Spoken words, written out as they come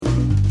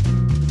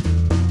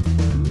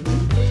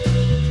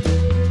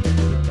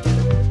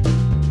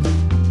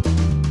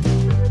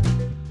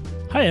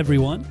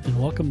everyone, and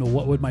welcome to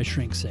What Would My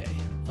Shrink Say,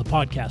 a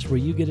podcast where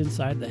you get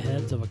inside the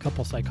heads of a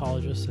couple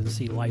psychologists and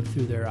see life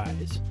through their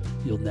eyes.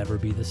 You'll never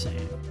be the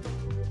same.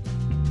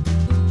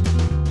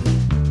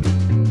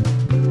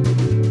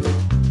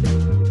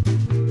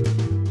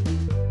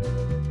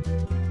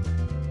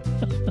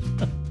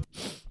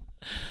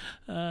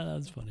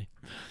 That's funny.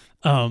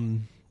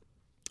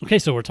 Okay,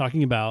 so we're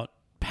talking about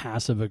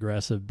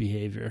passive-aggressive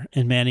behavior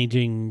and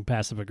managing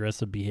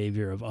passive-aggressive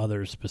behavior of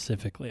others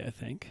specifically, I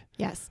think.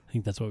 Yes. I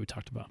think that's what we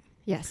talked about.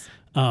 Yes.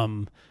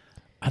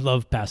 I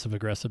love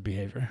passive-aggressive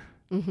behavior.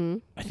 Mm-hmm.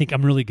 I think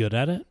I'm really good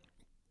at it.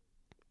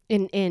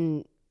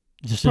 In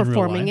Just in real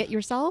performing life. it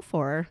yourself,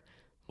 or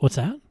What's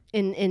that?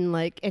 in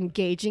like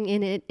engaging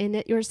in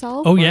it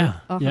yourself? Oh, or? yeah.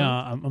 Uh-huh. Yeah,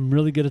 I'm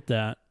really good at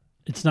that.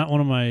 It's not one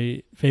of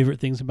my favorite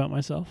things about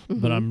myself,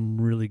 but Mhm. I'm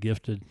really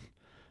gifted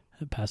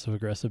at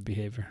passive-aggressive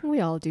behavior.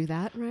 We all do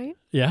that, right?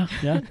 Yeah,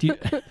 yeah. Do you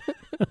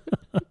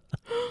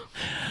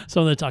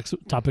some of the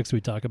topics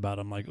we talk about,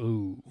 I'm like,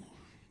 ooh,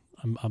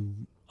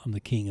 I'm the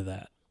king of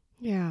that.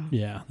 Yeah.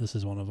 Yeah, this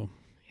is one of them.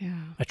 Yeah.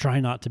 I try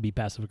not to be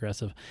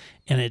passive-aggressive,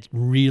 and it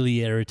really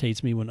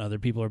irritates me when other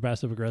people are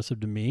passive-aggressive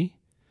to me.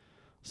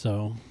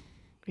 So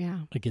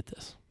Yeah. I get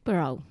this. We're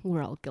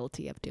all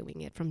guilty of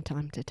doing it from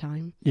time to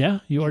time. Yeah,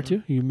 you are Yeah.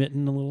 too. You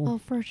admitting a little Oh,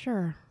 for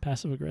sure.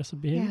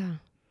 passive-aggressive behavior? Yeah.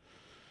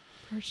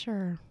 For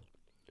sure.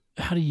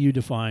 How do you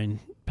define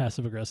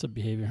passive-aggressive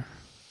behavior?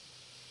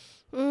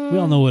 We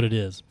all know what it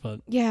is,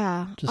 but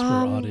Yeah. just for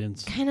our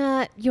audience. Kind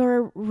of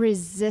you're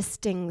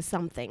resisting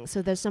something.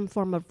 So there's some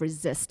form of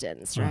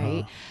resistance,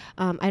 right?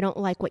 I don't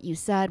like what you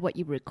said, what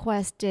you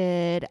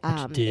requested.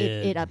 What you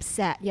did. It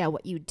upset. Yeah,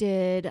 what you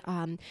did.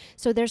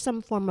 So there's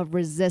some form of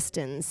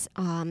resistance.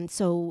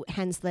 So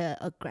hence the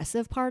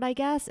aggressive part, I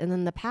guess. And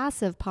then the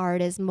passive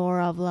part is more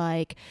of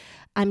like,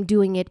 I'm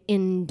doing it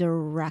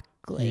indirectly.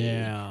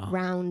 Yeah.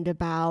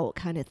 Roundabout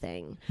kind of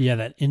thing. Yeah,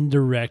 that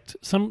indirect,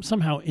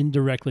 somehow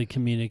indirectly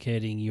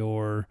communicating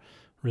your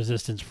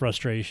resistance,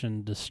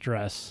 frustration,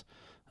 distress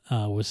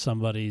with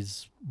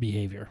somebody's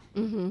behavior.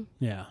 Mm-hmm.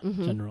 Yeah,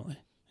 Mhm. generally.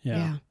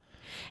 Yeah.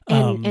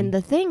 And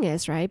the thing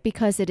is, right,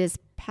 because it is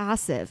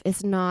passive,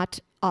 it's not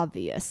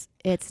obvious.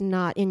 It's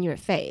not in your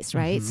face,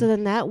 right? Mhm. So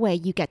then that way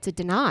you get to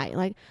deny,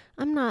 like,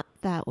 I'm not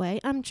that way.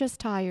 I'm just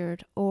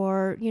tired.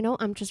 Or,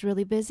 I'm just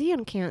really busy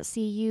and can't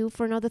see you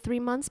for another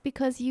 3 months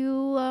because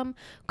you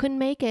couldn't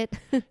make it.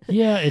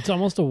 Yeah, it's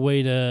almost a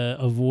way to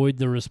avoid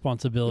the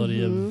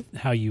responsibility of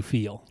how you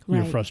feel,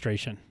 your Right.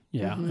 frustration.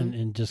 Yeah, Mhm.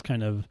 and just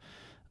kind of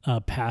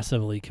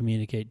passively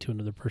communicate to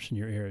another person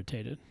you're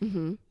irritated.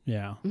 Mm-hmm.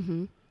 Yeah.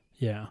 Mm-hmm.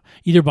 Yeah.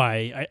 Either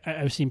by,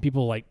 I've seen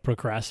people like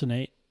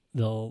procrastinate.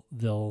 They'll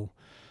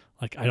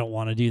like, I don't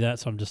want to do that,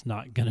 so I'm just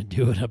not going to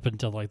do it up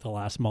until like the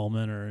last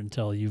moment or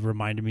until you've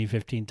reminded me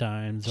 15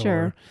 times.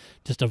 Sure. Or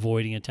just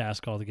avoiding a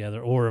task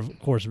altogether. Or, of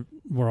course,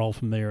 we're all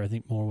familiar, I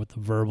think, more with the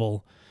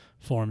verbal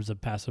forms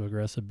of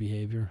passive-aggressive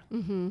behavior.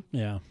 Mm-hmm.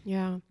 Yeah.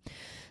 Yeah.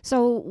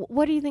 So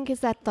what do you think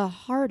is at the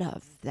heart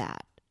of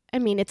that? I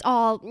mean, it's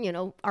all,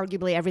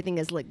 arguably everything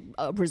is like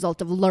a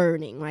result of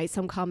learning, right?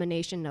 Some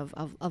combination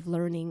of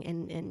learning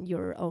and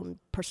your own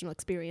personal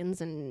experience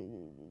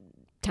and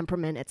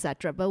temperament,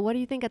 etc. But what do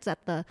you think is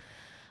at the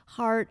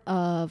heart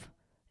of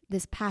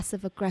this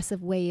passive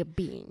aggressive way of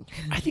being?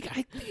 I think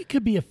it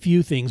could be a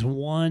few things.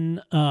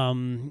 One,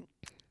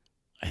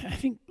 I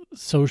think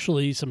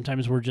socially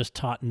sometimes we're just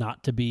taught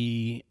not to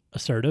be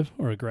assertive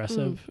or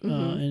aggressive in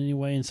any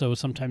way, and so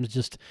sometimes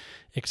just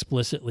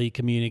explicitly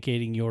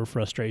communicating your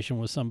frustration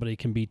with somebody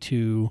can be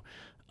too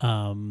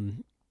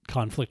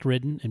conflict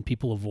ridden, and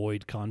people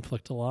avoid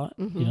conflict a lot.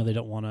 They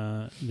don't want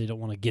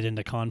to get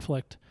into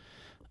conflict.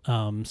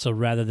 So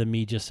rather than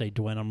me just say,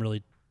 Dwayne, I'm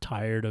really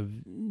tired of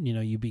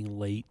you being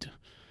late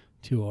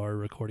to our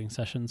recording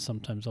sessions,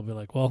 sometimes I'll be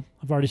like, well,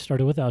 I've already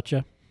started without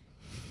you.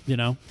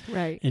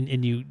 Right. And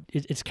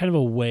it's kind of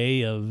a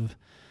way of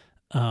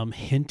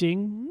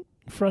hinting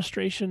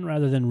frustration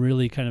rather than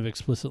really kind of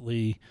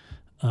explicitly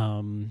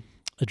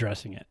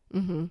addressing it.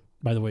 Mm-hmm.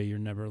 By the way, you're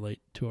never late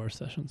to our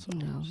sessions. So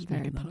No, just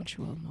very making that up.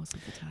 punctual most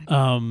of the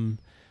time.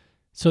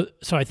 So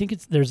I think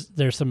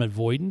there's some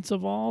avoidance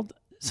involved.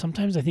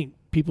 Sometimes I think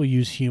people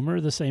use humor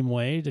the same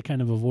way to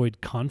kind of avoid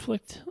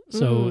conflict.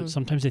 So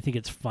sometimes I think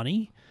it's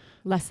funny.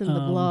 Lessen the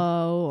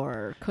blow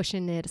or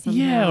cushion it somehow.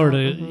 Yeah, or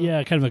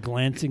kind of a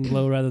glancing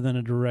blow rather than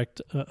a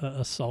direct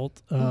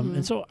assault.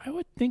 And so I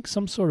would think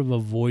some sort of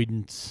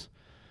avoidance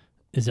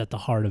is at the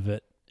heart of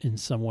it in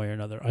some way or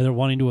another, either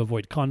wanting to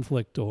avoid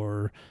conflict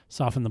or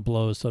soften the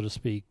blows, so to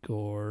speak,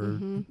 or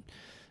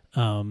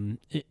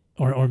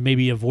or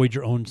maybe avoid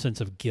your own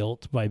sense of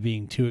guilt by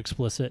being too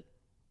explicit.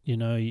 You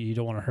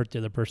don't want to hurt the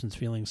other person's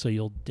feelings, so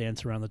you'll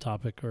dance around the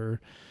topic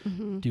or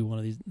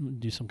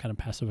do some kind of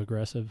passive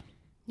aggressive.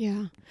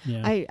 Yeah.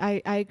 Yeah.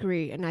 I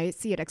agree. And I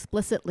see it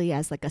explicitly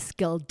as like a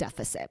skill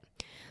deficit.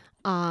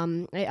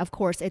 Of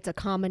course, it's a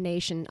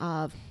combination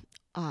of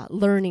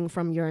learning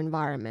from your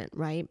environment,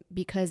 right?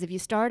 Because if you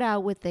start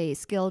out with a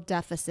skill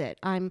deficit,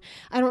 I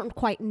don't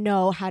quite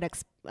know how to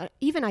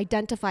even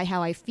identify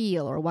how I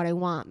feel or what I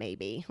want,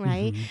 maybe,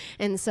 right? Mm-hmm.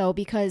 And so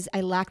because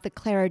I lack the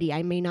clarity,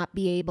 I may not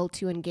be able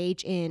to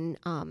engage in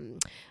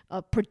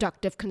a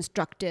productive,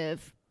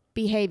 constructive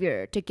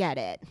behavior to get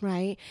it,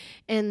 right?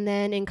 And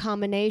then in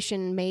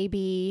combination,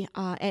 maybe,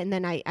 and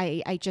then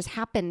I just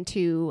happen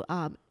to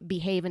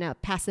behave in a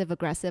passive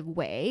aggressive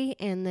way,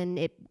 and then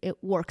it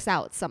works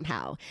out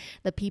somehow.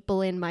 The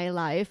people in my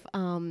life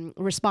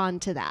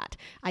respond to that.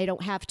 I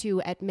don't have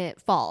to admit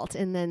fault,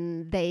 and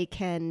then they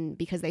can,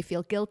 because they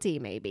feel guilty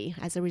maybe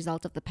as a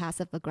result of the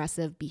passive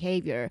aggressive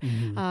behavior,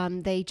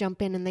 they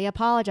jump in and they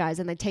apologize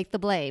and they take the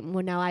blame.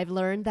 Well, now I've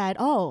learned that,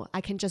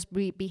 I can just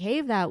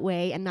behave that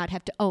way and not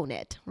have to own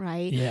it,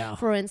 right? Yeah.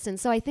 For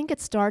instance, so I think it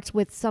starts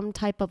with some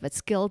type of a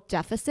skill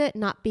deficit,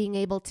 not being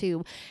able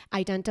to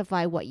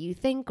identify what you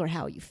think or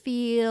how you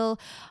feel,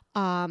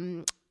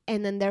 and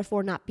then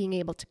therefore not being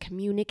able to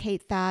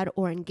communicate that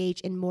or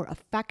engage in more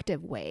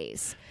effective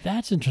ways.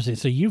 That's interesting.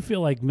 So you feel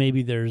like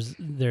maybe there's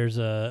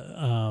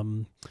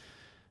a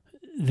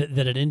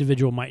that an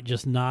individual might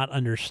just not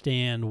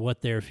understand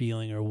what they're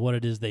feeling or what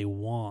it is they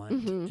want,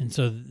 and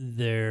so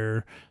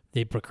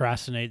they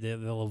procrastinate.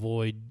 They'll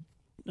avoid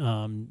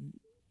some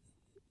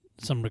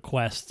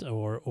requests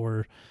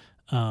or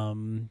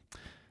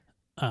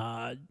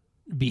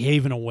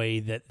behave in a way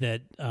that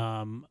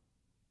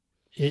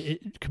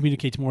it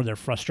communicates more their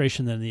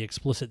frustration than the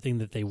explicit thing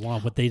that they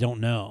want, what they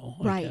don't know,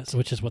 right? I guess,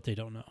 which is what they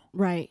don't know,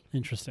 right?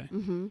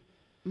 Interesting.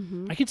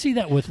 I could see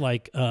that with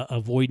like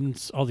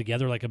avoidance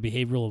altogether, like a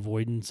behavioral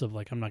avoidance of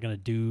like, I'm not going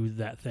to do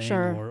that thing,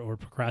 sure. or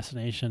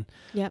procrastination.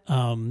 Yep.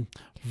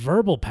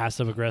 Verbal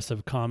passive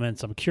aggressive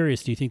comments. I'm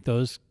curious. Do you think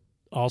those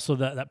also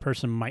that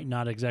person might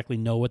not exactly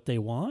know what they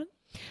want?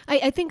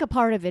 I think a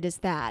part of it is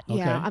that. Okay.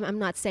 Yeah, I'm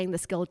not saying the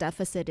skill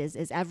deficit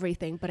is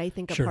everything, but I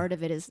think a Sure. part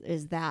of it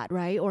is that,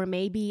 right? Or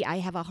maybe I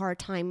have a hard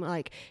time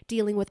like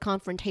dealing with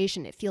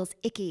confrontation. It feels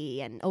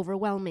icky and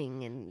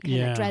overwhelming and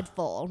kind of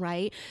dreadful,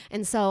 right?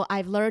 And so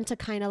I've learned to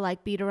kind of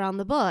like beat around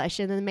the bush,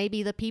 and then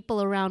maybe the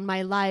people around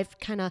my life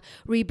kind of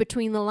read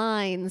between the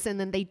lines, and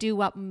then they do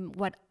what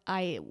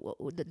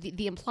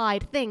the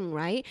implied thing,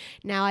 right?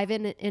 Now I've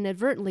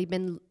inadvertently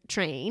been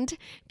trained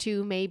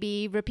to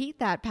maybe repeat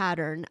that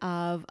pattern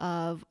of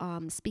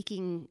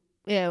speaking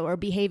or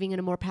behaving in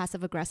a more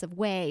passive aggressive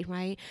way,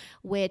 right?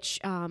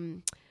 Which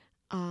robs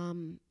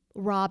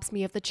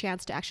me of the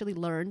chance to actually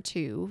learn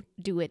to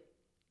do it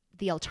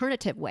the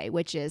alternative way,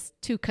 which is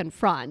to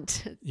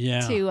confront,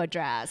 to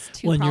address,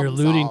 to when you're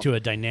alluding solve. to a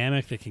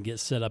dynamic that can get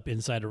set up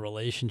inside a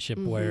relationship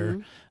where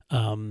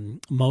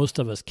most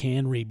of us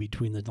can read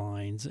between the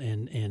lines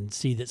and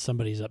see that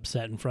somebody's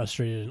upset and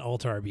frustrated and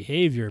alter our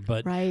behavior.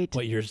 But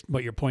what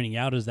you're pointing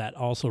out is that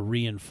also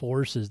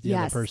reinforces the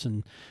other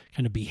person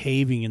kind of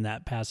behaving in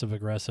that passive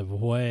aggressive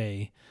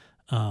way.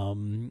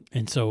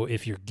 And so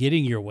if you're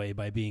getting your way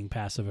by being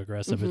passive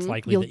aggressive, it's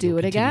likely you'll that do you'll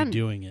it continue again.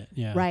 doing it.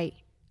 Yeah. Right.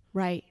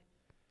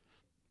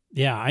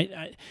 Yeah,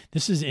 I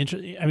this is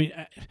interesting. I mean,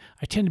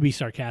 I tend to be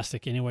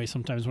sarcastic anyway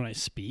sometimes when I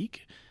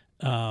speak.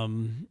 I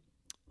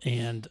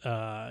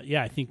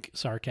think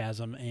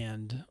sarcasm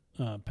and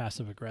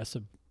passive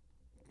aggressive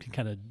can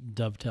kind of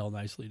dovetail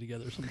nicely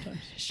together sometimes.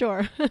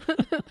 Sure.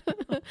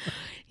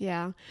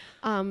 Yeah.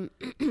 But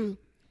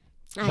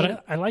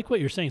I like what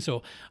you're saying.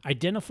 So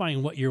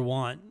identifying what you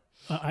want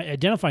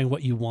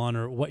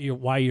or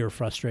why you're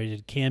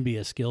frustrated can be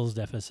a skills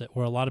deficit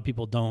where a lot of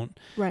people don't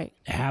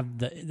have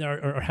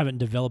or haven't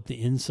developed the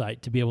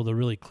insight to be able to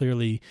really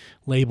clearly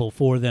label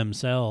for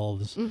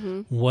themselves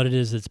what it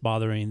is that's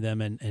bothering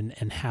them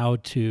and how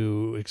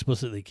to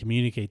explicitly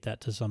communicate that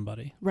to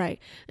somebody.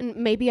 Right. And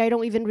maybe I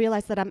don't even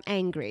realize that I'm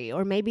angry,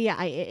 or maybe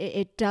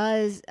I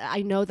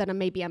know that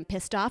I'm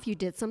pissed off. You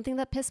did something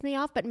that pissed me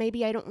off, but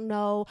maybe I don't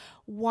know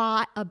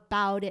what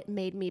about it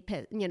made me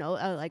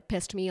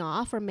pissed me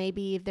off, or maybe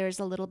there's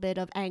a little bit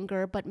of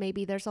anger, but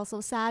maybe there's also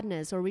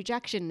sadness or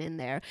rejection in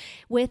there.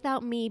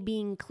 Without me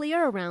being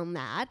clear around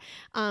that,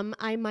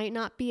 I might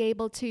not be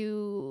able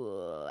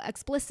to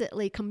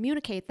explicitly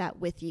communicate that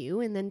with you,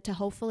 and then to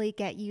hopefully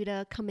get you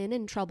to come in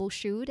and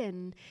troubleshoot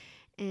and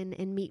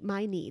meet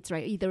my needs,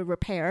 right? Either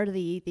repair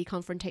the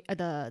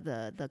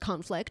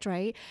conflict,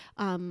 right?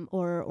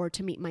 Or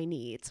to meet my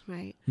needs,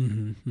 right?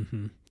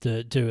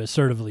 To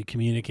assertively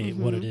communicate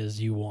what it is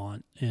you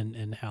want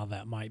and how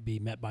that might be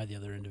met by the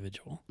other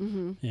individual.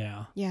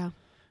 Yeah.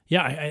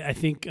 I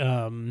think.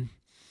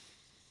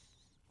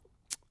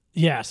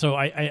 So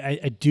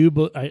I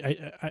do.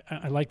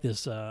 I like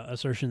this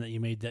assertion that you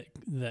made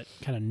that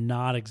kind of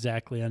not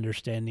exactly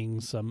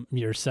understanding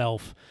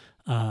yourself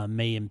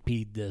may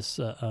impede this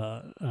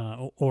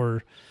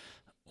or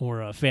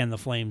fan the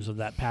flames of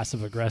that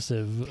passive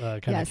aggressive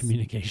kind of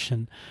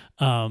communication.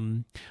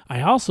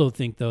 I also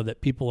think though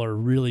that people are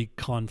really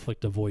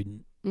conflict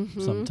avoidant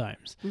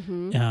sometimes,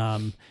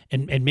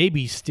 and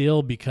maybe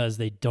still because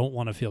they don't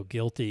want to feel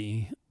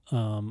guilty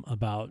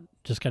about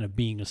just kind of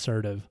being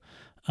assertive.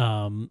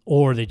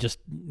 Or they just,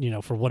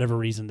 for whatever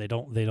reason, they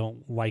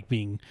don't like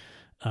being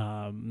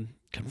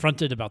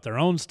confronted about their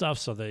own stuff,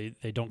 so they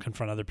don't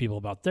confront other people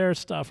about their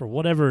stuff or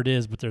whatever it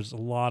is. But there's a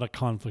lot of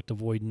conflict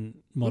avoidant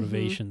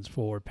motivations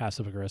for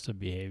passive aggressive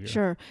behavior.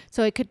 Sure.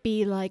 So it could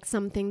be like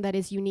something that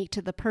is unique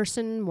to the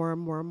person,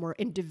 more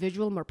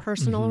individual, more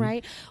personal,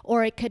 right?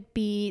 Or it could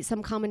be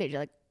some combination,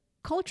 like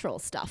cultural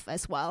stuff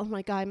as well.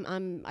 Like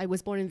I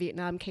was born in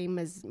Vietnam, came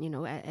as,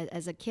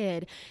 as a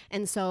kid.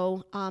 And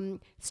so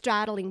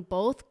straddling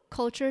both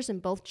cultures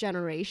and both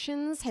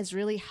generations has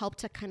really helped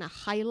to kind of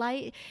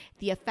highlight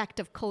the effect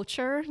of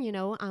culture,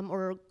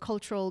 or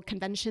cultural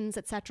conventions,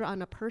 etc.,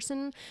 on a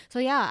person. So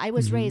yeah, I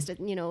was raised,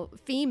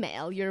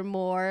 female. You're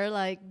more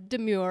like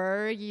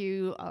demure.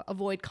 You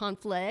avoid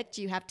conflict.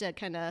 You have to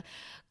kind of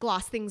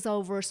gloss things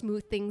over,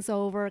 smooth things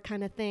over,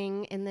 kind of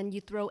thing. And then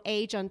you throw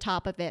age on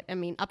top of it. I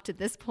mean, up to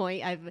this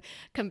point, I've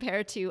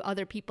compared to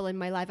other people in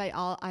my life,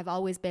 I've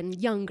always been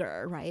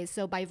younger, right?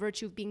 So by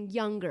virtue of being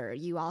younger,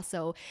 you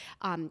also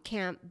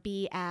can't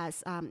be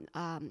as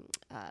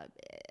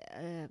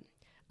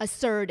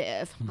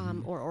assertive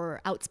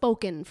or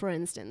outspoken, for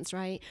instance,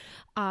 right?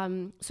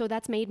 So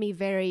that's made me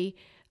very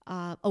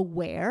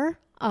aware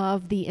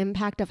of the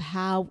impact of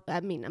how,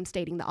 I'm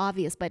stating the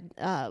obvious, but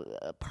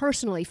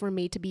personally for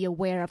me to be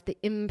aware of the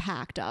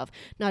impact of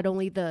not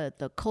only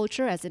the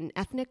culture as an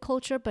ethnic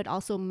culture, but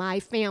also my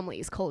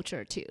family's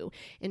culture too,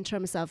 in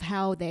terms of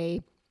how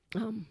they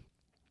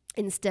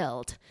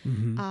instilled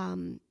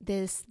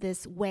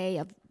this way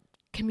of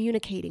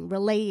communicating,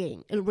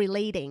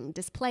 relating,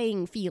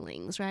 displaying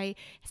feelings, right?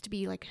 It has to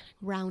be like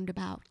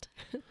roundabout.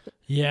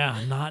 Yeah,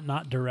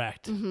 not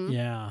direct.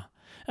 Yeah.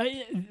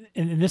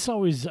 And this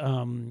always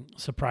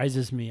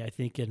surprises me, I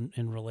think,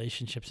 in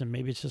relationships, and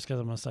maybe it's just because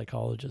I'm a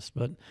psychologist,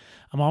 but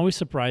I'm always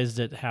surprised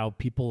at how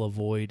people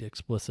avoid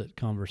explicit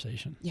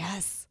conversation.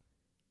 Yes.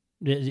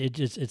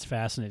 It's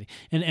fascinating.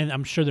 And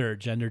I'm sure there are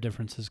gender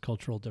differences,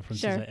 cultural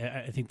differences. Sure.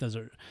 I think those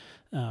are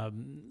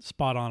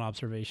spot on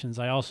observations.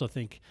 I also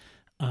think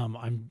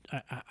I'm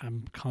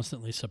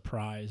constantly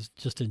surprised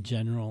just in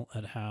general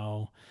at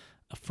how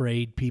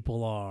afraid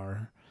people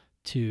are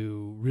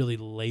to really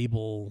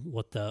label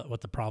what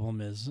the problem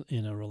is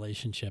in a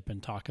relationship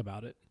and talk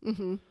about it.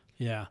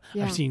 Yeah.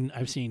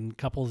 I've seen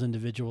couples,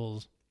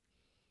 individuals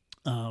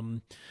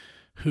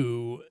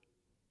who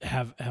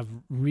have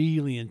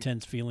really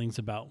intense feelings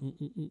about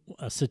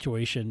a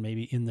situation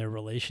maybe in their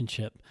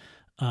relationship,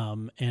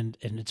 and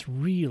it's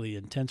really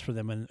intense for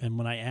them. And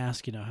when I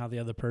ask, how the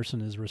other person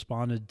has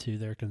responded to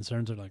their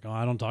concerns, they're like, "Oh,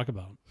 I don't talk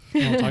about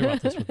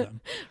this with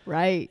them."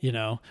 Right.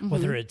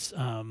 Whether it's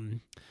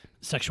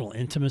sexual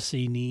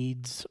intimacy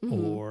needs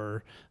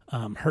or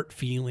hurt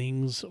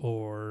feelings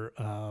or,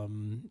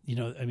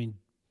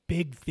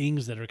 big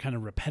things that are kind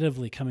of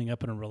repetitively coming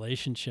up in a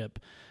relationship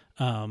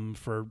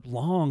for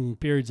long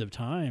periods of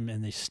time,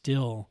 and they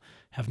still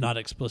have not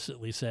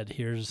explicitly said,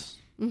 here's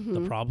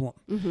the problem.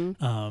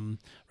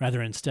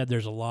 Rather, instead,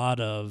 there's a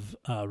lot of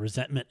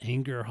resentment,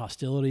 anger,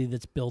 hostility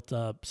that's built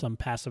up, some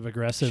passive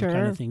aggressive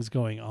kind of things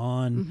going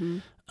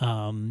on.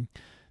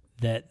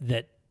 That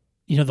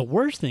the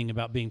worst thing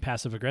about being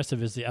passive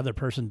aggressive is the other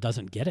person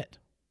doesn't get it.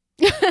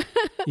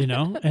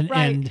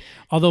 And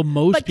although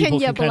most people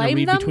can kind of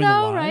read between the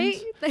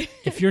lines, right?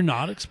 If you're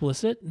not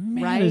explicit,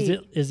 man,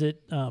 is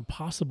it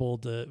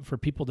possible for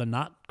people to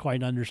not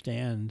quite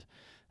understand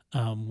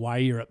why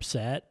you're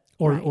upset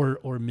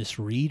or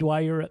misread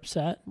why you're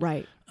upset?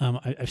 Right.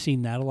 I've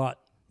seen that a lot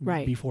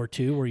before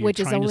too, where you're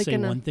trying to say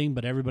one thing,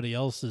 but everybody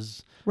else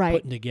is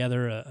putting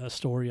together a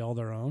story all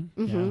their own.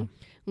 Yeah.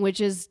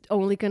 Which is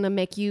only going to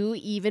make you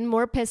even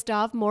more pissed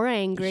off, more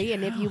angry. Yeah.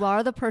 And if you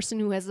are the person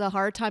who has a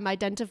hard time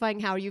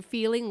identifying how you're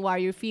feeling, why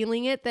you're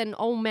feeling it, then,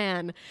 oh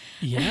man.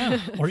 Yeah.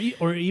 or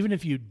even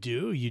if you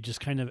do, you just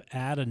kind of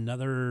add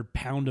another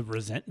pound of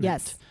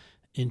resentment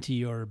into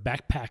your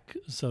backpack,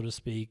 so to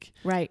speak.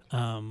 Right.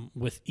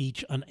 With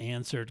each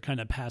unanswered kind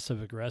of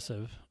passive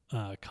aggressive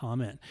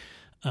comment.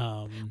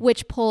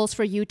 Which pulls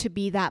for you to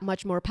be that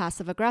much more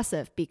passive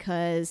aggressive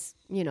because,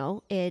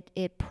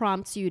 it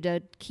prompts you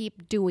to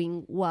keep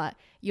doing what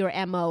your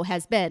MO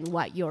has been,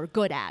 what you're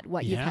good at,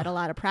 what you've had a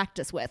lot of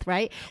practice with,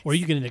 right? Or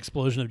you get an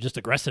explosion of just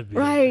aggressive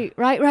behavior.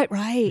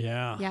 Right.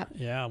 Yeah. Yep.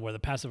 Yeah, where the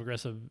passive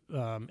aggressive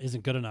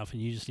isn't good enough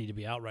and you just need to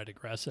be outright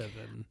aggressive.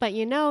 But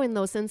in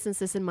those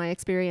instances, in my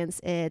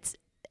experience, it's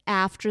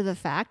after the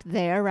fact,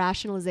 their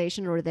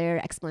rationalization or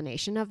their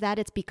explanation of that,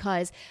 it's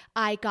because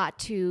I got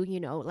to,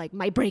 like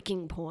my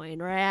breaking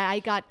point, or I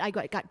got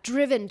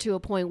driven to a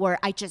point where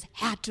I just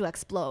had to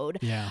explode.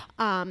 Yeah.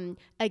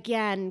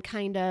 Again,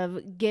 kind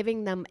of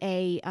giving them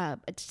a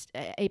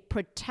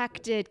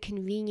protected,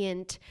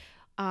 convenient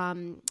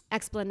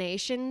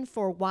explanation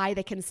for why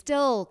they can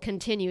still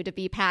continue to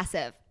be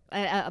passive.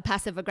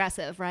 Passive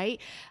aggressive,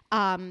 right?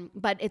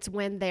 But it's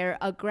when they're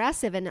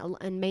aggressive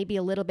and maybe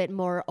a little bit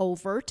more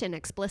overt and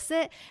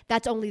explicit,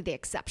 that's only the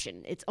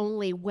exception. It's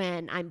only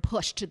when I'm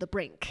pushed to the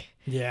brink.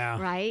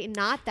 Yeah. Right?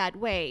 Not that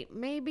way.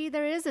 Maybe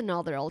there is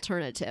another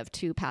alternative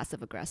to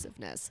passive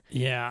aggressiveness.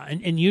 Yeah.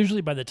 And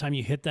usually by the time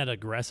you hit that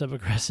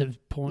aggressive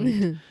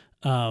point,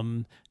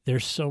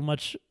 there's so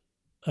much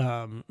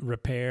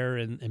repair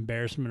and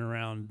embarrassment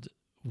around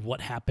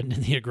what happened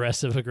in the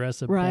aggressive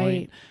Right.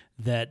 point,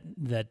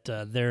 that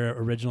their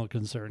original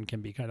concern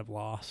can be kind of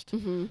lost.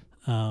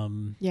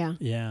 Yeah.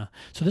 Yeah.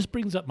 So this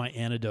brings up my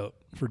antidote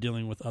for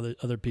dealing with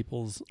other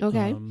people's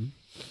Okay.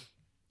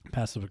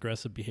 passive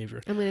aggressive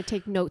behavior. I'm going to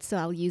take notes, so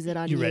I'll use it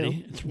on you. You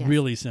ready? It's Yes.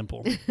 really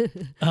simple.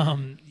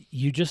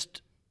 You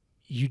just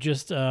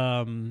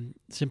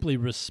simply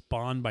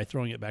respond by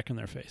throwing it back in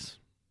their face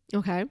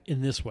Okay.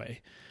 in this way,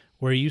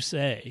 where you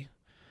say,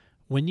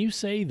 when you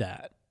say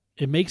that,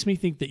 it makes me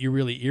think that you're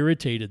really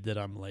irritated that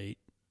I'm late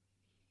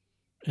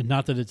and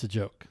not that it's a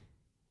joke.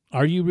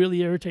 Are you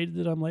really irritated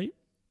that I'm late?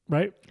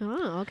 Right?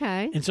 Oh,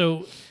 okay. And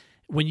so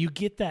when you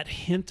get that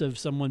hint of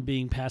someone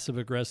being passive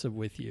aggressive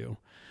with you,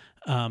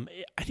 I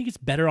think it's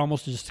better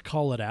almost just to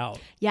call it out.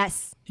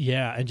 Yes.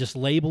 Yeah, and just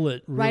label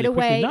it really Right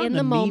quickly. away, Not in in a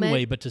the mean moment.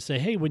 way, but to say,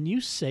 hey, when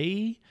you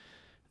say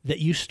that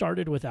you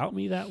started without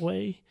me that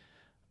way,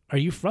 are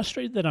you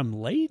frustrated that I'm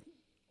late?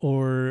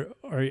 Or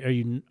are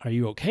you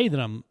okay that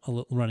I'm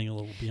running a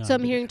little behind? So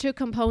I'm hearing two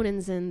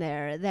components in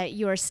there, that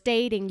you're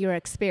stating your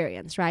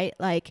experience, right?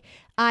 Like,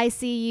 I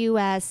see you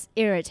as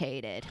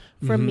irritated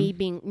for me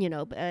being,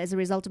 as a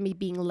result of me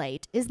being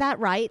late. Is that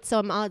right?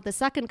 So the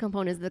second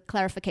component is the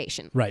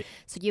clarification. Right.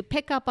 So you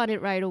pick up on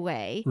it right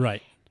away.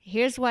 Right.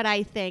 Here's what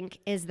I think.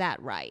 Is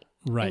that right?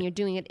 Right. And you're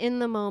doing it in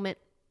the moment.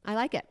 I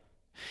like it.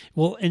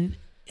 Well, and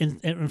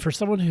for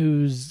someone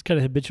who's kind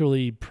of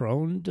habitually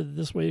prone to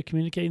this way of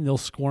communicating, they'll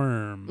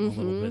squirm a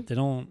little bit.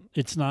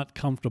 It's not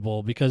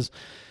comfortable because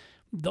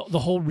the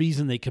whole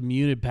reason they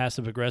communicated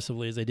passive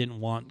aggressively is they didn't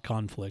want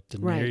conflict.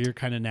 And Right. you're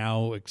kind of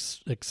now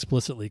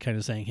explicitly kind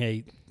of saying,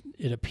 hey,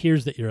 it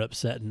appears that you're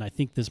upset and I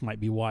think this might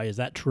be why. Is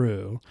that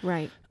true?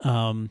 Right.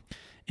 And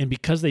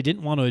because they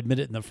didn't want to admit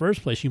it in the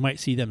first place, you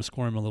might see them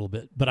squirm a little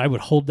bit, but I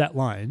would hold that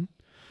line.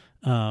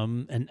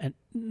 And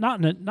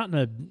not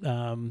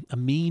in a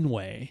mean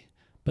way,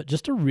 but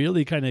just to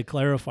really kind of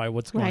clarify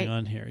what's going Right.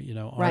 on here.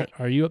 Right.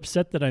 Are you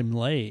upset that I'm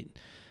late?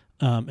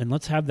 And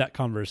let's have that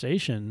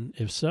conversation.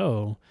 If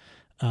so,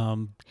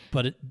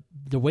 but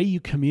the way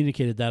you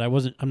communicated that,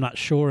 I'm not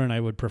sure, and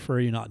I would prefer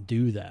you not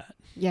do that.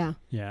 Yeah.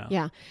 Yeah.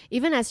 Yeah.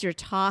 Even as you're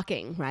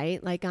talking,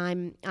 right? Like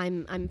I'm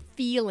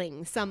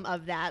feeling some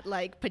of that,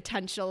 like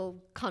potential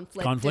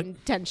conflict?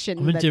 And tension.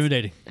 I'm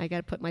intimidating. I got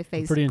to put my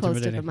face pretty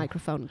close to the intimidating.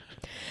 microphone.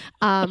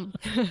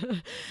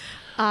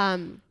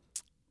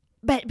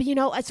 But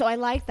so I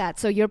like that.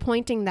 So you're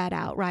pointing that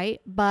out, right?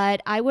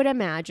 But I would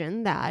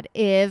imagine that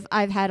if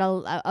I've had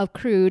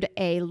accrued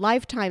a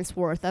lifetime's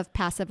worth of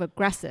passive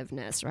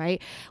aggressiveness,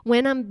 right?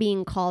 When I'm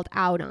being called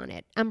out on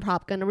it, I'm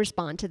probably going to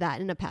respond to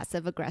that in a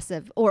passive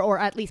aggressive or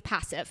at least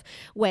passive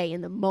way in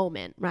the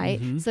moment,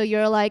 right? So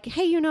you're like,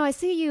 hey, I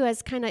see you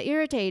as kind of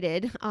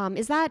irritated.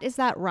 Is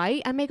that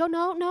right? I may go,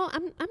 no,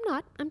 I'm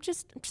not. I'm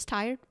just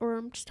tired, or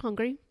I'm just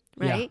hungry.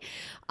 Right.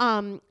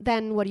 Yeah.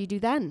 Then what do you do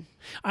then?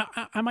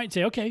 I might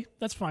say, okay,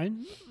 that's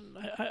fine.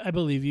 I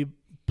believe you.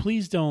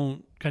 Please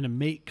don't kind of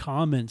make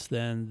comments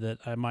then that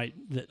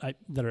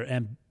are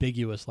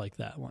ambiguous like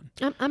that one.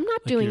 I'm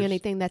not doing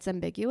anything that's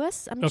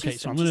ambiguous. I'm going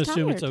to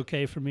assume it's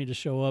okay for me to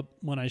show up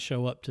when I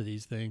show up to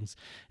these things.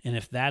 And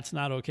if that's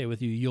not okay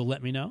with you, you'll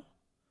let me know?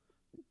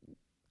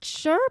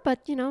 Sure,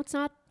 but it's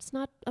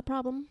not a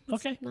problem.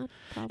 Okay. Not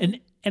a problem.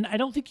 And I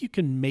don't think you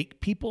can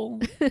make people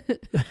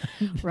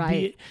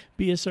right.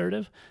 be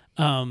assertive.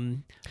 But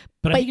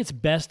I think it's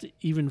best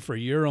even for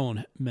your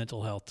own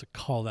mental health to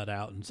call that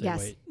out and say, yes.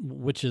 wait,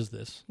 which is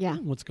this? Yeah.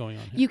 What's going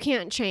on here? You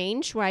can't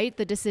change, right,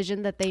 the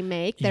decision that they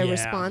make, their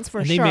response for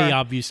and sure. They may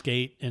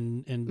obfuscate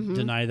and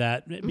deny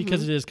that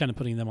because it is kind of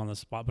putting them on the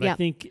spot. But I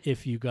think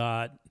if you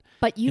got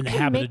in the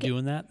habit of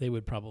doing that, they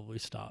would probably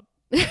stop.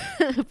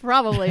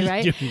 Probably,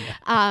 right?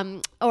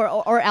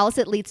 Or else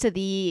it leads to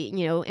the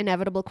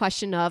inevitable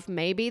question of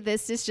maybe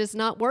this is just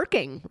not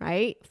working,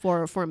 right?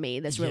 For me,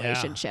 this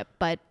relationship.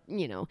 But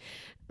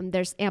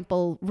there's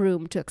ample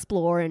room to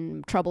explore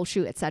and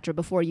troubleshoot, etc.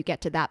 before you get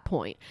to that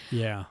point.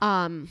 Yeah.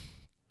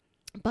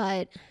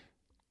 But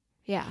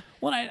yeah.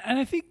 Well,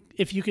 I think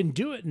if you can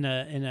do it in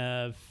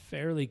a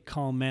fairly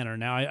calm manner.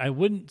 Now, I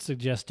wouldn't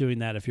suggest doing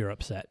that if you're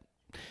upset.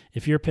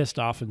 If you're pissed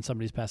off and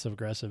somebody's passive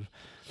aggressive,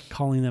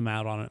 calling them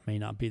out on it may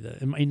not be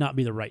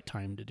the right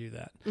time to do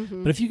that.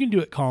 But if you can do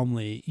it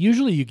calmly,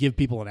 usually you give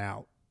people an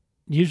out.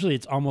 Usually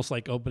it's almost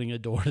like opening a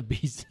door to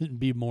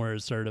be more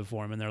assertive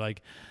for them, and they're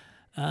like,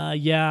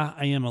 "Yeah,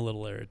 I am a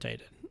little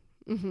irritated."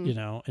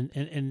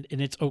 And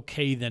it's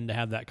okay then to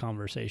have that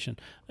conversation.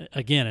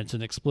 Again, it's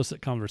an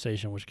explicit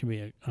conversation, which can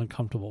be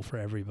uncomfortable for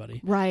everybody.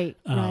 Right,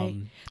 right.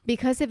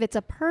 Because if it's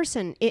a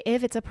person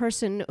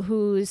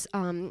whose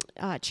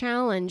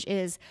challenge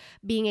is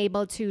being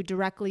able to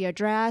directly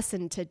address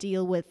and to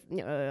deal with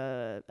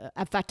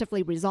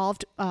effectively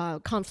resolved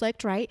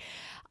conflict, right?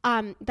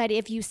 That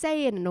if you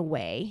say it in a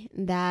way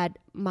that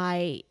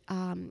might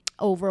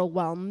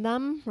overwhelm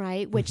them,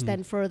 right? Which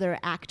then further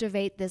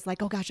activate this,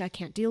 like, oh gosh, I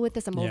can't deal with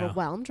this. I'm overwhelmed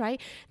overwhelmed,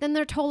 right? Then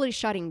they're totally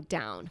shutting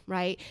down,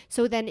 right?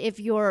 So then if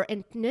your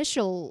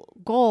initial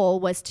goal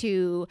was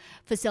to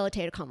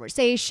facilitate a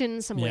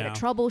conversation, some way to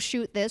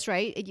troubleshoot this,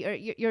 right?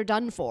 You're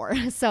done for.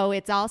 So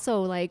it's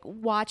also like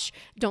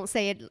don't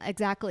say it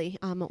exactly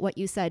what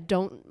you said.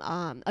 Don't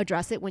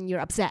address it when you're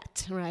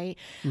upset, right?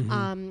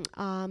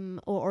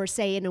 Or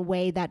say in a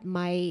way that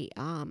might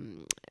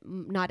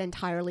not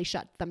entirely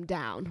shut them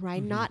down,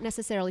 right? Not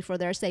necessarily for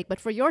their sake, but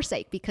for your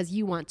sake, because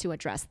you want to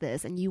address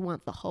this and you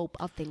want the hope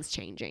of things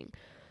changing.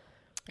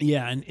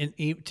 Yeah,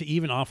 and to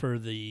even offer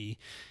the,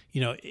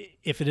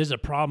 if it is a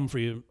problem for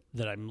you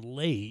that I'm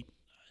late,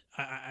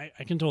 I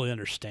can totally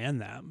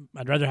understand that.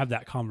 I'd rather have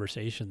that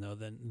conversation though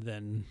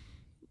than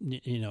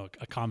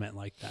a comment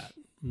like that.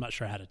 I'm not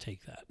sure how to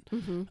take that.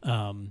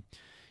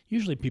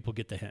 Usually people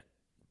get the hint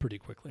pretty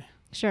quickly.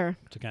 Sure.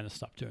 To kind of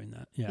stop doing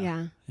that.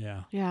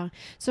 Yeah.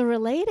 So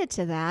related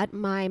to that,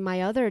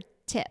 my other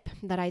tip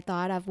that I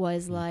thought of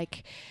was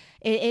like,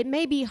 it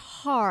may be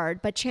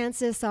hard, but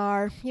chances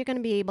are you're going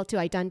to be able to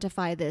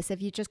identify this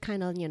if you just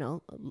kind of,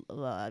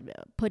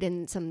 put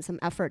in some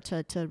effort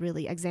to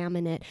really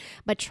examine it.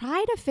 But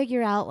try to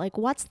figure out like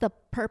what's the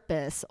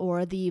purpose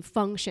or the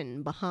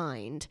function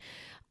behind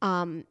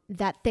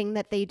that thing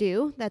that they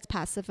do that's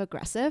passive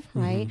aggressive,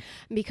 right?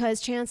 Because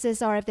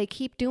chances are if they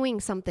keep doing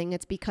something,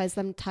 it's because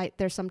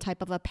there's some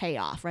type of a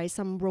payoff, right?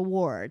 Some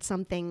reward,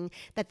 something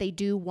that they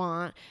do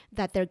want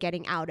that they're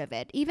getting out of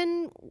it,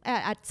 even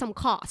at some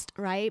cost,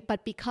 right?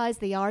 But because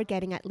they are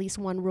getting at least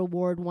one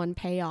reward, one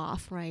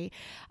payoff, right?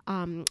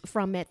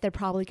 From it, they're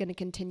probably going to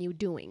continue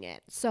doing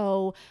it.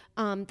 So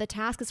the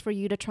task is for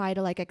you to try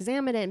to like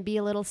examine it and be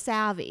a little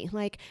savvy.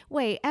 Like,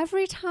 wait,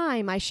 every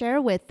time I share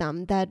with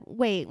them that,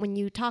 when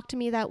you talk to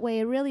me that way,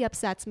 it really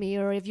upsets me.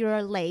 Or if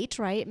you're late,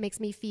 right, it makes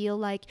me feel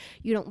like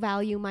you don't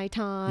value my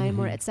time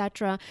or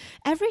etc.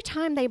 Every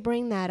time they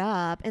bring that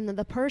up and then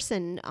the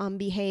person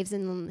behaves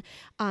in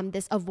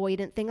this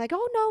avoidant thing, like,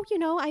 oh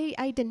no,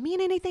 I didn't mean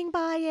anything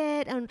by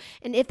it. And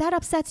if that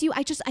upsets you,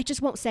 I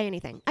just won't say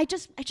anything. I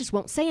just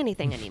won't say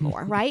anything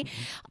anymore, right?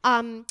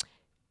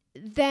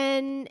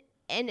 Then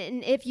and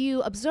if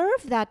you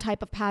observe that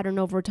type of pattern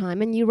over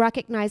time and you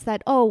recognize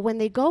that, when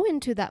they go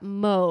into that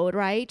mode,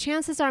 right,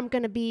 chances are I'm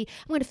going to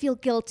feel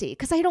guilty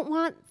because I don't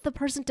want the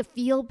person to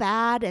feel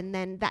bad, and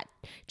then that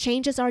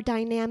changes our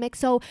dynamic.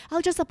 So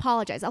I'll just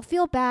apologize. I'll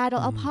feel bad.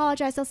 I'll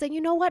apologize. I'll say,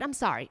 you know what? I'm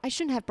sorry. I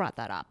shouldn't have brought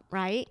that up,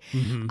 right?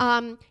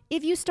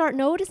 If you start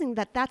noticing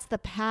that that's the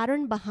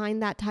pattern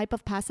behind that type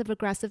of passive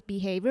aggressive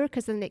behavior,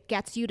 because then it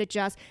gets you to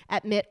just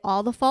admit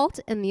all the fault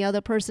and the other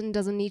person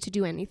doesn't need to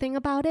do anything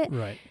about it.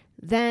 Right.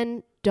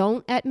 Then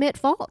don't admit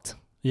fault.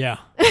 Yeah.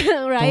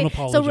 Right. Don't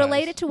apologize. So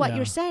related to what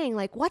you're saying,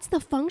 like what's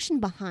the function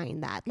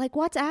behind that? Like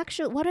what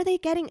are they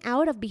getting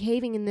out of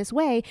behaving in this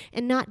way,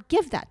 and not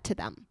give that to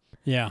them?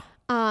 Yeah.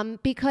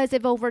 Because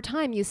if over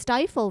time you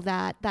stifle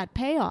that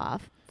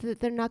payoff,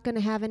 they're not going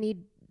to have any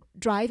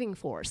driving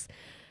force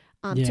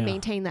to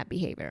maintain that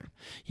behavior.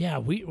 Yeah.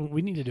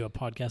 We need to do a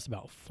podcast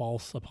about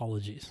false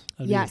apologies.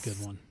 That'd be a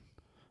good one.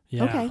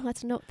 Yeah. Okay,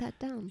 let's note that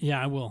down.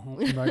 Yeah, I will.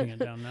 I'm writing it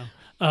down now.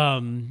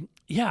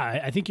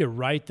 I think you're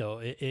right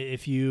though.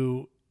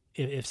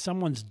 If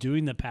someone's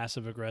doing the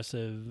passive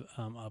aggressive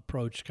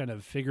approach, kind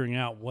of figuring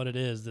out what it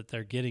is that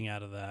they're getting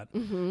out of that,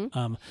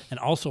 and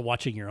also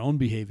watching your own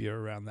behavior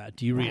around that.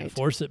 Do you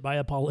reinforce it by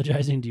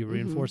apologizing? Do you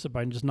reinforce it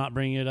by just not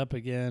bringing it up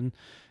again?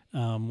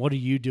 What are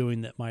you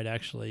doing that might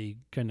actually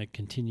kind of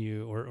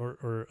continue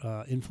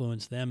or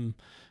influence them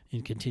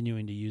in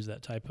continuing to use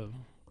that type of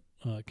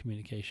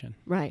communication?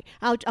 Right.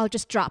 I'll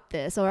just drop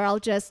this, or I'll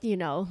just,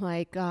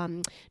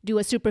 do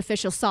a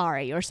superficial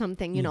sorry or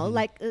something,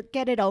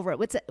 get it over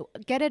with.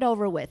 Get it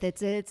over with.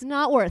 It's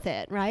not worth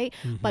it. Right.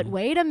 But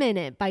wait a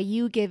minute, by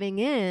you giving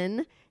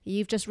in,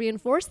 you've just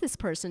reinforced this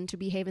person to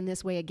behave in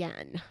this way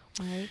again.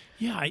 Right.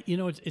 Yeah.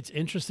 It's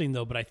interesting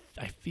though, but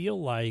I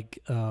feel like,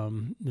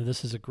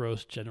 this is a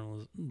gross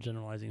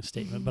generalizing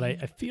statement, but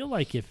I feel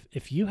like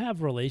if you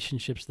have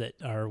relationships that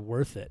are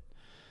worth it,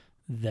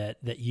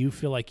 that you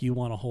feel like you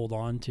want to hold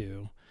on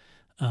to,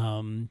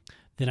 then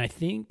I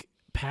think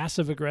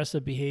passive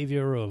aggressive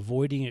behavior or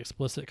avoiding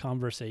explicit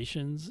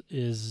conversations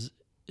is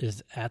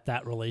at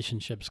that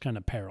relationship's kind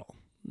of peril,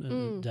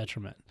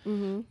 detriment.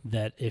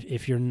 That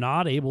if you're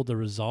not able to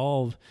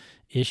resolve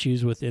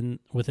issues within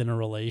a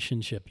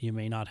relationship, you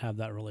may not have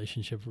that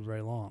relationship for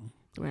very long.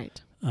 Right.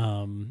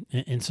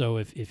 And so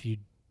if you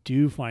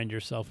do find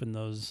yourself in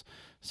those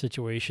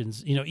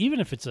situations, even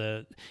if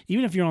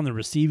you're on the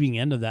receiving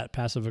end of that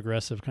passive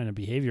aggressive kind of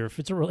behavior, if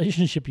it's a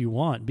relationship you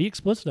want, be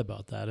explicit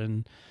about that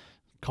and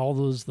call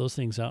those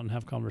things out and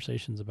have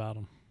conversations about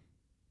them.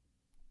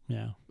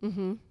 Yeah.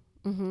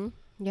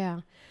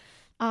 Yeah.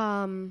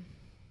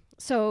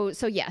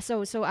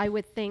 So I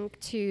would think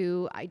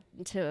to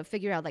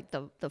figure out like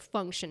the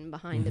function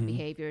behind the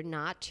behavior,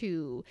 not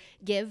to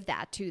give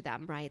that to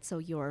them, right? So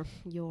you're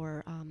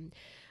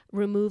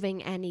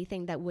removing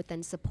anything that would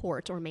then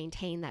support or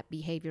maintain that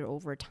behavior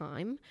over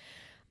time.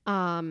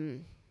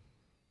 And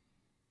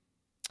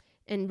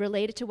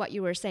related to what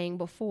you were saying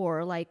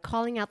before, like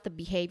calling out the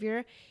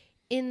behavior,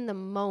 in the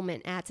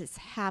moment as it's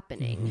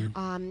happening.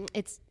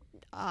 It's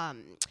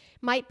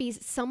might be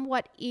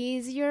somewhat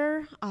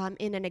easier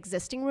in an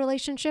existing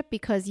relationship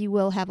because you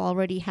will have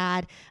already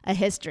had a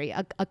history,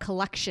 a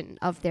collection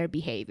of their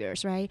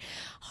behaviors, right?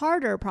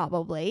 Harder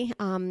probably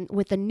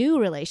with a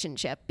new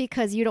relationship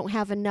because you don't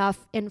have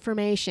enough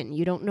information.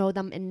 You don't know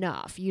them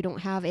enough. You don't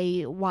have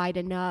a wide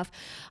enough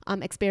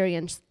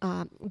experience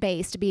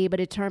base to be able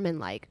to determine,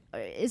 like,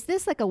 is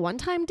this like a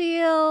one-time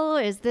deal?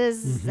 Is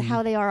this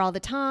how they are all the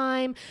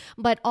time?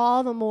 But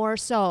all the more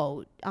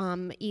so,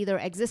 either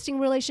existing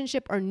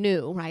relationship or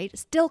new, right?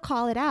 Still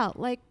call it out.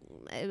 Like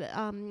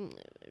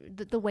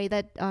the way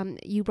that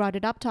you brought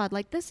it up, Todd,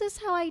 like, this is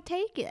how I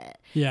take it.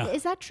 Yeah.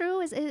 Is that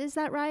true? Is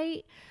that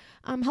right?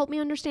 Help me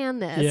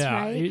understand this,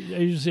 right? I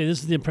usually say,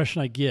 this is the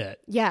impression I get.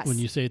 Yes. When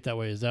you say it that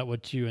way. Is that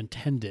what you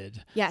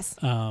intended? Yes.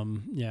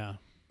 Yeah.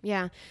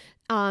 Yeah.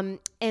 And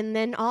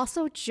then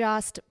also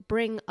just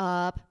bring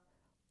up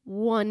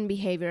one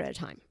behavior at a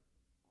time.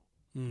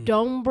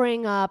 Don't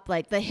bring up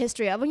like the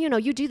history of,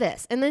 you do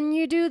this and then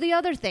you do the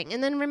other thing.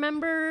 And then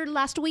remember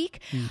last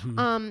week?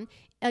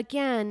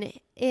 Again,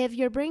 if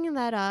you're bringing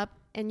that up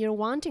and you're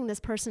wanting this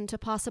person to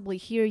possibly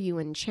hear you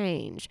and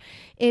change,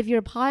 if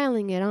you're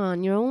piling it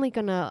on, you're only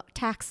going to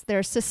tax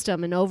their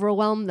system and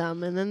overwhelm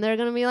them. And then they're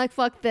going to be like,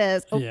 fuck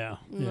this. Oh, yeah.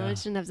 I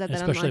shouldn't have said that.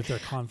 Especially if they're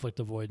conflict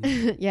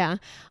avoidant. Yeah.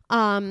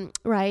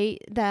 Right.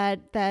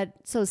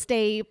 So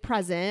stay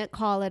present,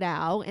 call it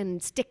out,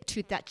 and stick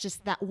to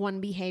that one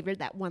behavior,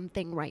 that one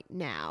thing right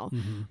now.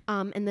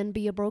 And then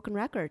be a broken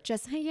record.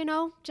 Just, hey,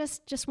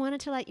 just wanted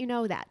to let you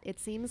know that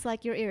it seems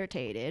like you're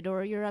irritated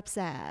or you're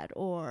upset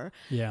or,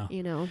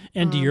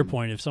 And to your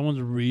point, if someone's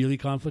really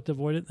conflict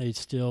avoidant, they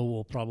still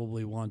will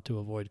probably want to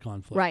avoid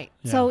conflict. Right.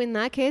 Yeah. So in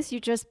that case, you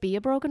just be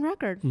a broken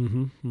record.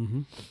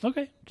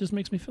 Okay. Just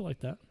makes me feel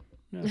like that.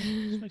 Yeah.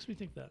 Just makes me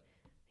think that.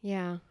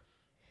 Yeah.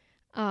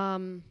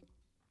 And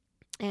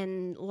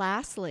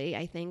lastly,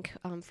 I think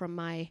from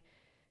my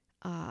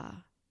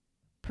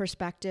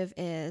perspective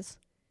is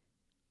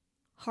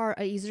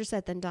easier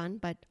said than done,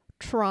 but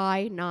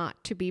try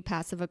not to be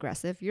passive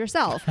aggressive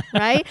yourself,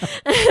 right?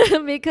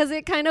 Because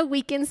it kind of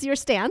weakens your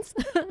stance.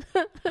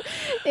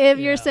 If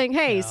you're saying,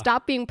 hey,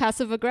 stop being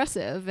passive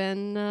aggressive,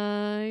 and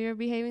you're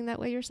behaving that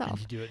way yourself.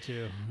 And you do it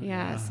too.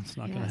 Yes. Yeah, it's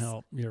not going to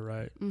help. You're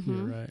right.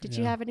 You're right. Did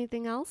you have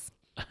anything else?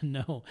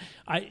 No,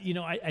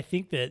 I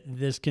think that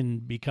this can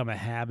become a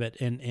habit.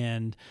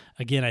 And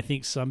again, I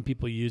think some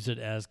people use it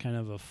as kind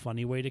of a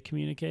funny way to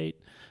communicate.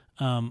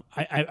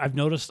 I've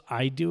noticed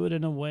I do it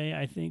in a way,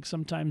 I think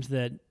sometimes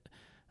that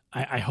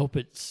I hope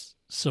it's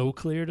so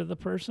clear to the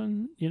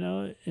person,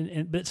 but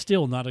it's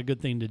still not a good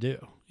thing to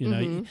do.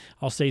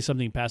 I'll say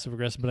something passive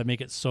aggressive, but I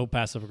make it so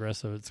passive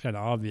aggressive it's kind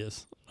of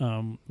obvious,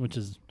 which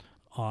is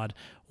odd.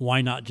 Why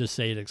not just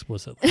say it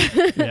explicitly?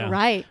 Yeah,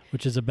 right.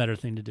 Which is a better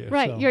thing to do.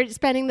 Right. So. You're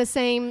spending the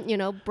same,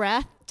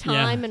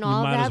 time and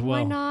all that. Well.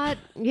 Why not?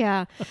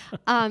 Yeah.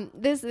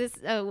 This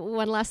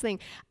one last thing.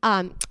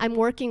 I'm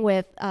working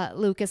with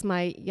Lucas,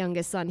 my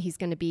youngest son. He's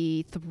going to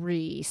be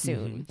 3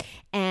 soon.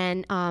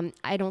 And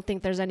I don't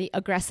think there's any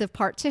aggressive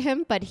part to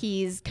him, but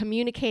he's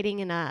communicating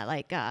in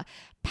a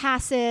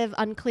passive,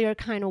 unclear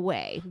kind of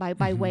way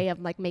by way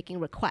of like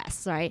making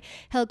requests, right?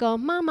 He'll go,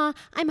 Mama,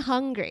 I'm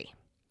hungry.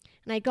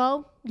 And I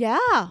go,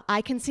 yeah,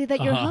 I can see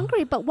that you're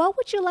hungry, but what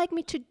would you like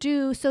me to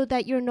do so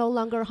that you're no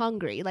longer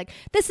hungry? Like,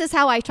 this is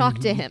how I talk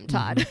to him,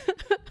 Todd.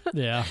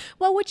 Yeah.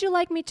 What would you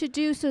like me to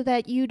do so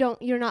that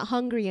you're not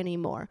hungry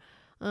anymore?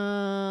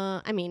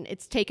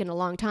 It's taken a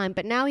long time,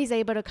 but now he's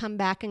able to come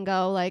back and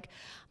go like,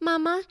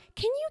 Mama,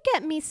 can you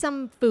get me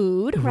some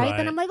food? Right.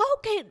 Then I'm like,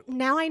 okay,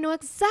 now I know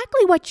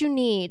exactly what you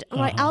need. All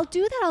right. I'll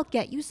do that. I'll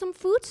get you some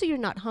food so you're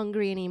not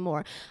hungry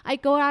anymore. I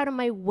go out of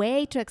my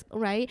way to,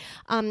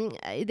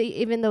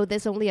 even though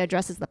this only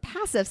addresses the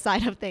passive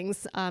side of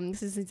things,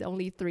 this is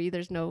only 3,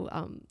 there's no,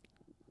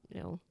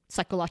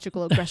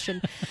 psychological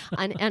aggression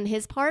on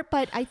his part.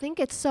 But I think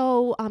it's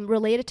so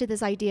related to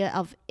this idea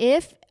of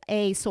if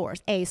a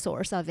source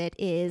of it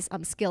is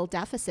skill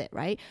deficit,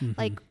 right?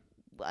 Like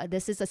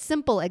this is a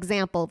simple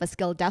example of a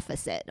skill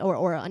deficit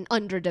or an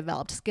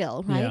underdeveloped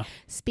skill, right? Yeah.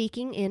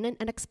 Speaking in an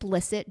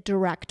explicit,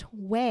 direct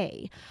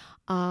way,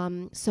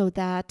 so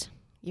that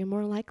you're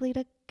more likely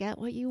to get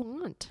what you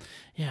want.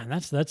 Yeah, and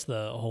that's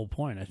the whole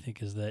point, I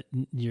think, is that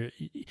you're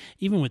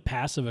even with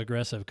passive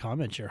aggressive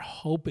comments, you're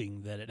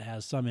hoping that it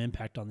has some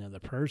impact on the other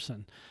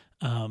person,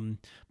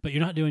 but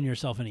you're not doing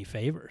yourself any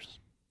favors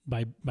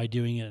by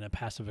doing it in a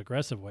passive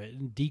aggressive way.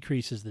 It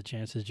decreases the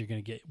chances you're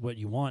going to get what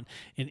you want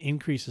and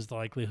increases the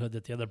likelihood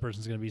that the other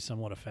person's going to be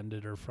somewhat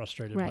offended or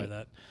frustrated by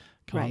that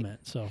comment.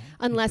 Right. So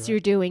unless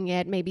you're doing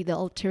it, maybe the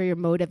ulterior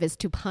motive is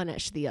to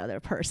punish the other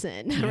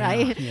person,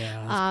 right?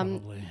 Yeah,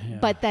 probably,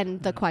 but then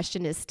the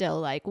question is still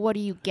like, what do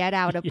you get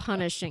out of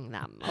punishing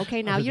them?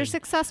 Okay, now you're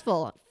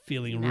successful.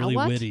 Feeling now really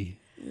what? Witty.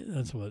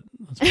 That's what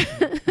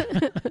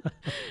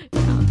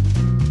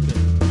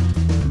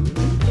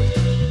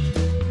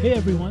Hey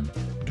everyone,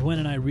 Dwayne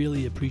and I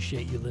really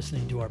appreciate you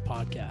listening to our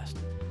podcast.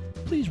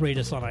 please rate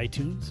us on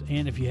iTunes.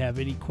 And if you have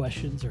any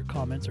questions or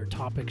comments or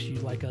topics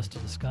you'd like us to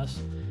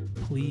discuss,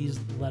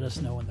 please let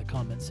us know in the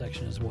comments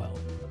section as well.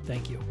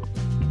 Thank you.